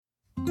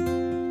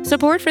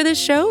Support for this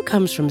show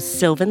comes from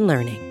Sylvan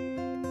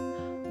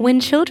Learning. When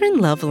children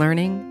love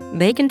learning,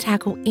 they can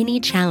tackle any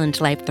challenge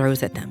life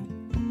throws at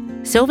them.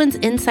 Sylvan's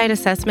Insight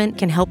Assessment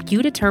can help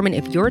you determine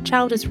if your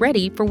child is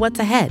ready for what's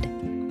ahead.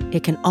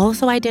 It can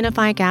also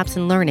identify gaps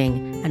in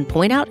learning and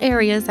point out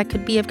areas that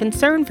could be of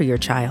concern for your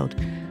child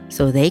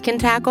so they can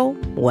tackle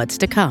what's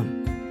to come.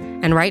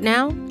 And right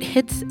now,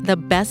 it's the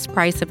best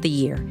price of the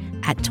year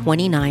at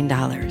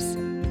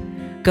 $29.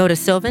 Go to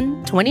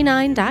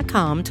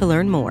sylvan29.com to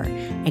learn more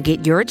and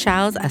get your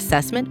child's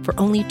assessment for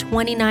only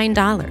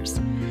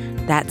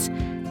 $29. That's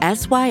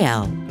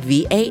SYLVAN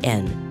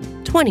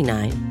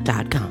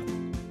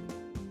 29.com.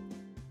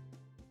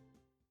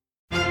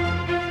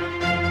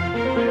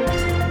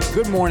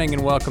 Good morning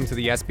and welcome to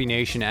the SB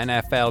Nation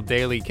NFL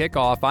Daily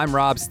Kickoff. I'm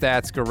Rob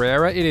Stats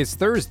Guerrera. It is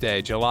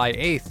Thursday, July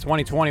 8th,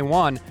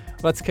 2021.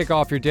 Let's kick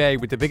off your day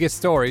with the biggest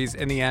stories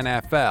in the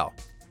NFL.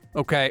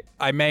 Okay,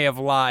 I may have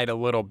lied a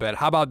little bit.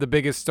 How about the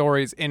biggest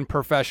stories in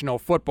professional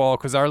football?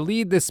 Because our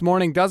lead this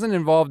morning doesn't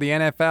involve the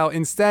NFL.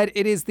 Instead,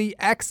 it is the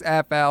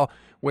XFL,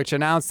 which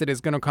announced it is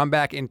going to come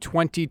back in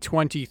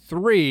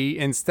 2023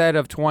 instead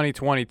of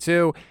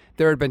 2022.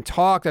 There had been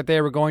talk that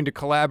they were going to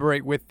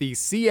collaborate with the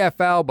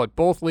CFL, but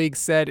both leagues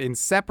said in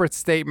separate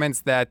statements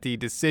that the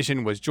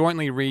decision was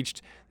jointly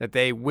reached, that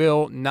they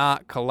will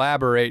not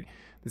collaborate.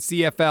 The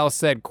CFL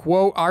said,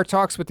 quote, "Our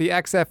talks with the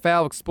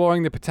XFL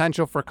exploring the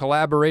potential for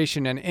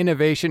collaboration and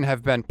innovation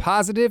have been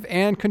positive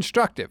and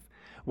constructive.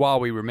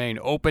 While we remain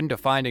open to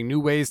finding new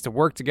ways to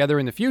work together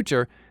in the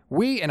future,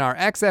 we and our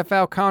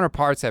XFL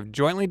counterparts have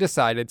jointly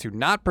decided to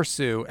not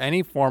pursue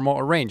any formal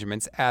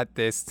arrangements at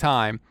this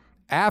time."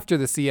 After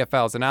the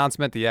CFL's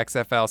announcement, the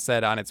XFL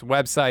said on its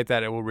website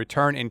that it will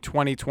return in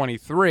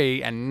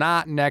 2023 and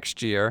not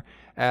next year,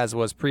 as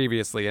was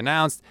previously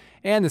announced.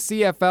 And the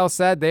CFL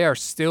said they are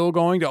still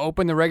going to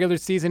open the regular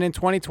season in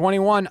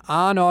 2021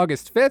 on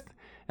August 5th,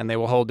 and they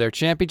will hold their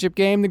championship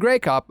game, the Grey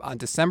Cup, on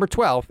December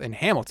 12th in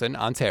Hamilton,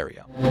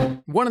 Ontario.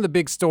 One of the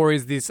big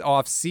stories this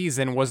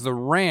offseason was the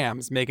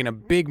Rams making a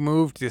big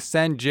move to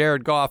send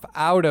Jared Goff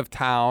out of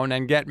town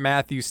and get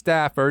Matthew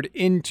Stafford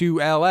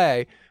into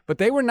LA. But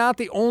they were not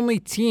the only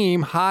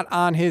team hot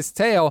on his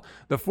tail.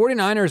 The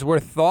 49ers were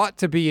thought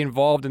to be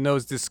involved in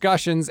those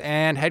discussions,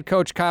 and head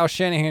coach Kyle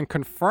Shanahan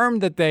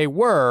confirmed that they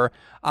were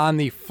on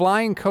the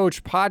Flying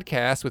Coach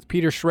podcast with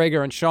Peter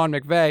Schrager and Sean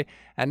McVay.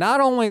 And not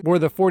only were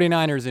the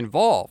 49ers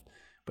involved,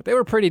 but they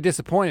were pretty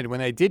disappointed when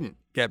they didn't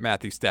get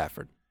Matthew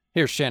Stafford.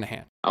 Here's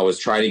Shanahan. I was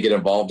trying to get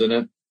involved in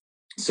it.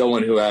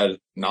 Someone who had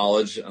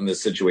knowledge on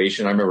this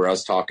situation. I remember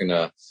us talking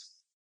to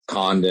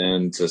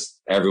Condon, to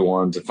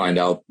everyone to find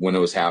out when it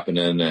was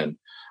happening. And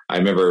I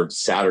remember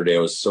Saturday,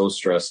 I was so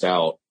stressed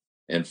out.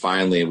 And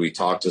finally we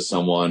talked to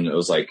someone, it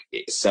was like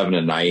 7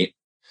 at night.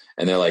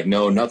 And they're like,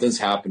 no, nothing's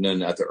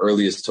happening at the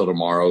earliest till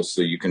tomorrow.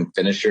 So you can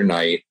finish your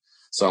night.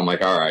 So I'm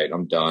like, all right,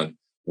 I'm done.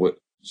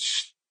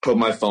 Put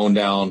my phone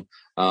down,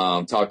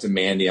 talk to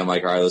Mandy. I'm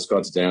like, all right, let's go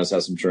out to dinner. Let's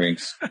have some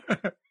drinks.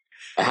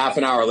 A half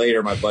an hour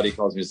later, my buddy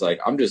calls me. He's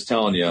like, I'm just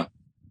telling you,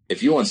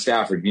 if you want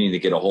Stafford, you need to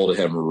get a hold of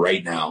him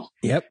right now.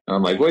 Yep. And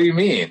I'm like, what do you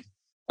mean?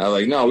 I'm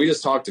like, no, we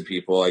just talked to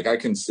people. Like, I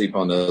can sleep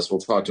on this.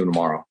 We'll talk to him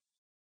tomorrow.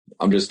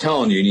 I'm just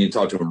telling you, you need to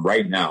talk to him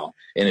right now.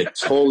 And it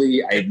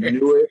totally, I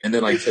knew it. And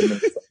then like 10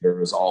 minutes later, it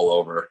was all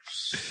over.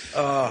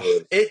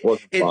 It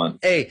wasn't fun.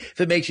 Hey,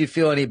 if it makes you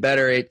feel any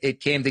better, it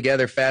came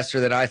together faster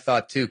than I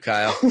thought too,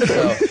 Kyle.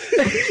 So.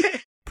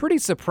 Pretty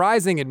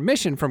surprising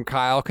admission from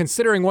Kyle,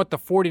 considering what the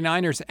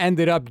 49ers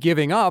ended up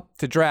giving up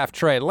to draft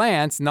Trey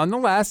Lance.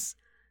 Nonetheless,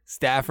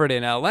 Stafford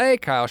in LA,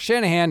 Kyle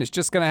Shanahan is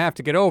just going to have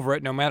to get over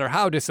it no matter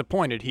how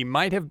disappointed he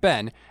might have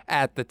been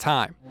at the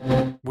time.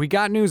 We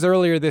got news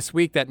earlier this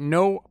week that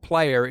no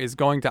player is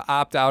going to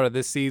opt out of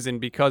this season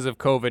because of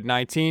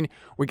COVID-19.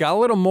 We got a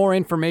little more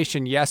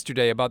information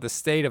yesterday about the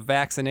state of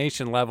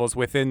vaccination levels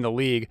within the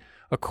league.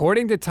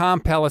 According to Tom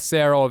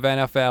Pelissero of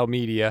NFL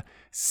Media,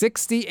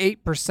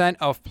 68%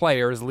 of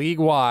players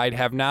league-wide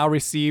have now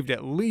received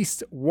at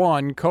least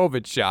one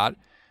COVID shot.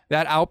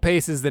 That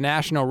outpaces the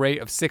national rate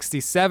of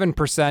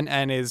 67%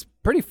 and is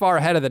pretty far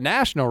ahead of the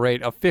national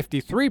rate of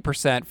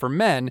 53% for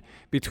men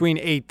between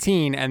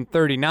 18 and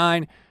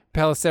 39.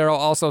 Pelissero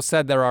also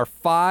said there are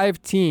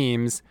 5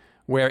 teams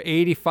where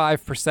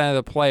 85% of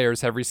the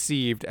players have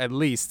received at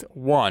least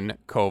one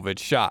COVID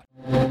shot.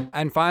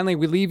 And finally,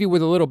 we leave you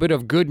with a little bit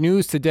of good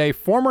news today.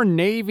 Former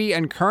Navy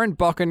and current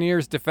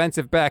Buccaneers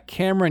defensive back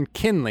Cameron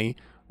Kinley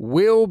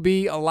will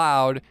be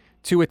allowed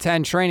to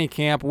attend training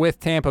camp with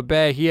Tampa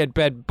Bay. He had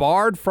been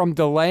barred from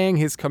delaying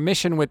his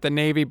commission with the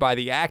Navy by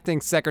the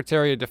acting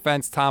Secretary of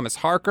Defense, Thomas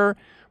Harker.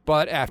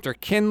 But after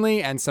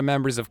Kinley and some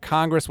members of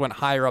Congress went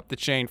higher up the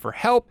chain for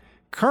help,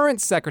 current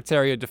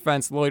Secretary of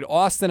Defense Lloyd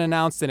Austin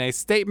announced in a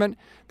statement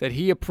that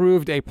he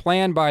approved a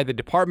plan by the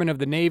Department of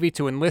the Navy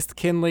to enlist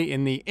Kinley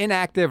in the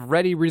inactive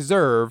ready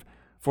reserve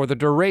for the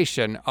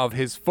duration of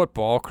his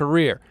football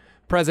career.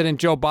 President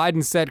Joe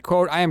Biden said,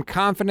 quote, "I am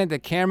confident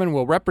that Cameron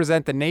will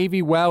represent the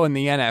Navy well in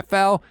the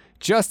NFL,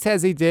 just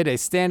as he did a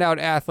standout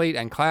athlete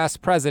and class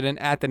president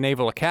at the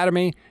Naval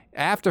Academy.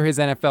 After his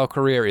NFL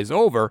career is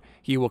over,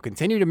 he will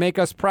continue to make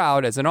us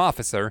proud as an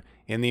officer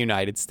in the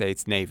United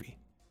States Navy."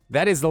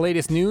 That is the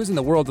latest news in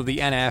the world of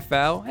the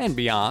NFL and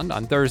beyond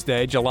on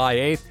Thursday, July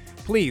 8th.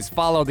 Please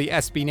follow the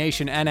SB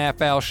Nation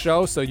NFL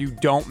show so you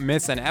don't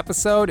miss an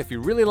episode. If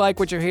you really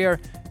like what you hear,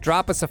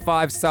 drop us a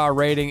 5-star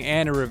rating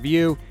and a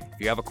review.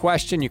 If you have a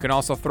question, you can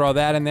also throw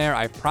that in there.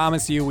 I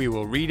promise you we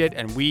will read it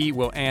and we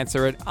will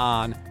answer it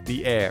on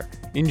the air.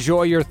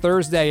 Enjoy your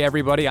Thursday,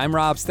 everybody. I'm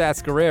Rob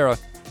Stats Guerrera.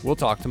 We'll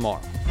talk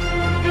tomorrow.